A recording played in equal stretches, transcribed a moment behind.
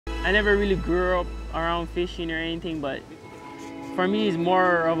I never really grew up around fishing or anything, but for me, it's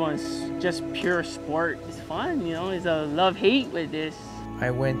more of a just pure sport. It's fun, you know, it's a love-hate with this.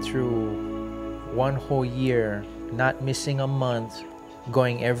 I went through one whole year, not missing a month,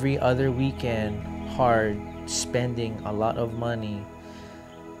 going every other weekend hard, spending a lot of money,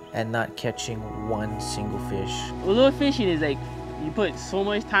 and not catching one single fish. ULUA fishing is like, you put so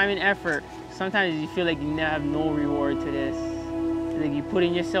much time and effort, sometimes you feel like you have no reward to this. It's like you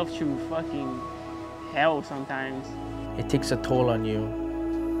putting yourself through fucking hell sometimes. It takes a toll on you,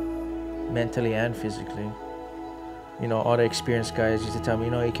 mentally and physically. You know, all the experienced guys used to tell me,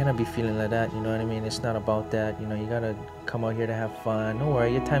 you know, you cannot be feeling like that, you know what I mean? It's not about that, you know, you gotta come out here to have fun. Don't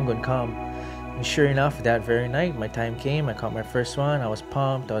worry, your time gonna come. And sure enough, that very night, my time came. I caught my first one. I was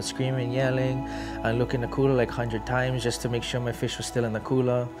pumped, I was screaming, yelling. I looked in the cooler like 100 times just to make sure my fish was still in the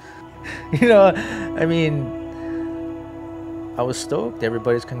cooler. You know, I mean, I was stoked.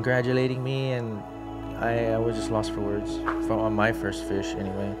 Everybody's congratulating me, and I was just lost for words on my first fish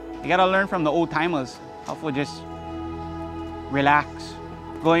anyway. You gotta learn from the old timers how to just relax.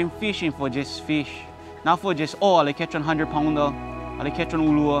 Going fishing for just fish. Not for just, oh, I catch 100-pounder, I catch on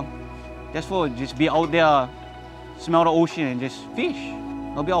ULUA. Just for just be out there, smell the ocean and just fish.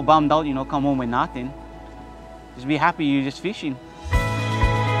 Don't be all bummed out, you know, come home with nothing. Just be happy you're just fishing.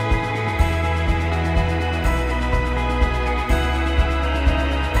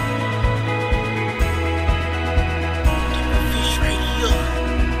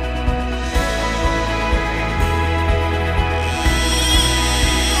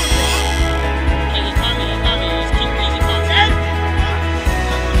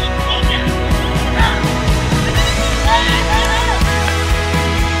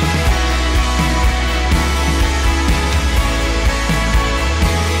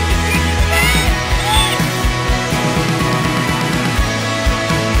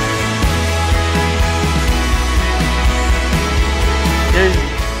 There's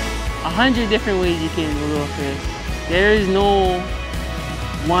 100 different ways you can ULUA fish. There is no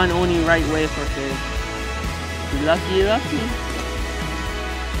one only right way for fish. You're lucky, you're lucky.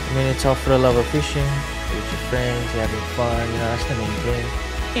 I mean, it's all for the love of fishing, with your friends, you're having fun, you know, that's the main thing.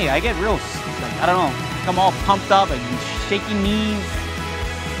 Hey, I get real, like, I don't know, I'm all pumped up, like shaking knees.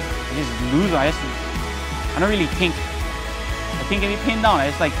 I just lose, I don't really think. I think if you pin down, I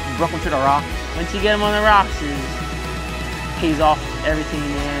just like broke them to the rocks. Once you get them on the rocks, it pays off everything,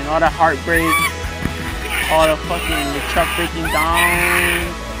 man. All the heartbreaks, all the fucking the truck breaking down,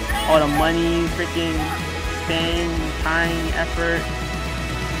 all the money freaking spend, time, effort.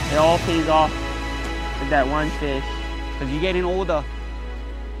 It all pays off with that one fish. Because you're getting older.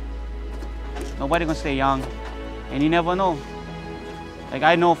 Nobody's gonna stay young. And you never know. Like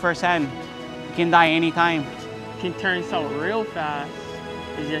I know firsthand, you can die anytime. It can turn south real fast.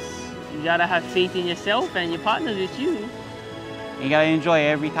 It's just, you gotta have faith in yourself and your partners with you. You gotta enjoy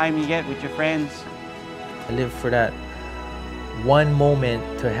every time you get with your friends. I live for that one moment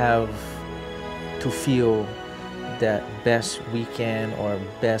to feel that best weekend or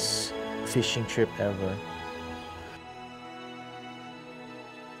best fishing trip ever.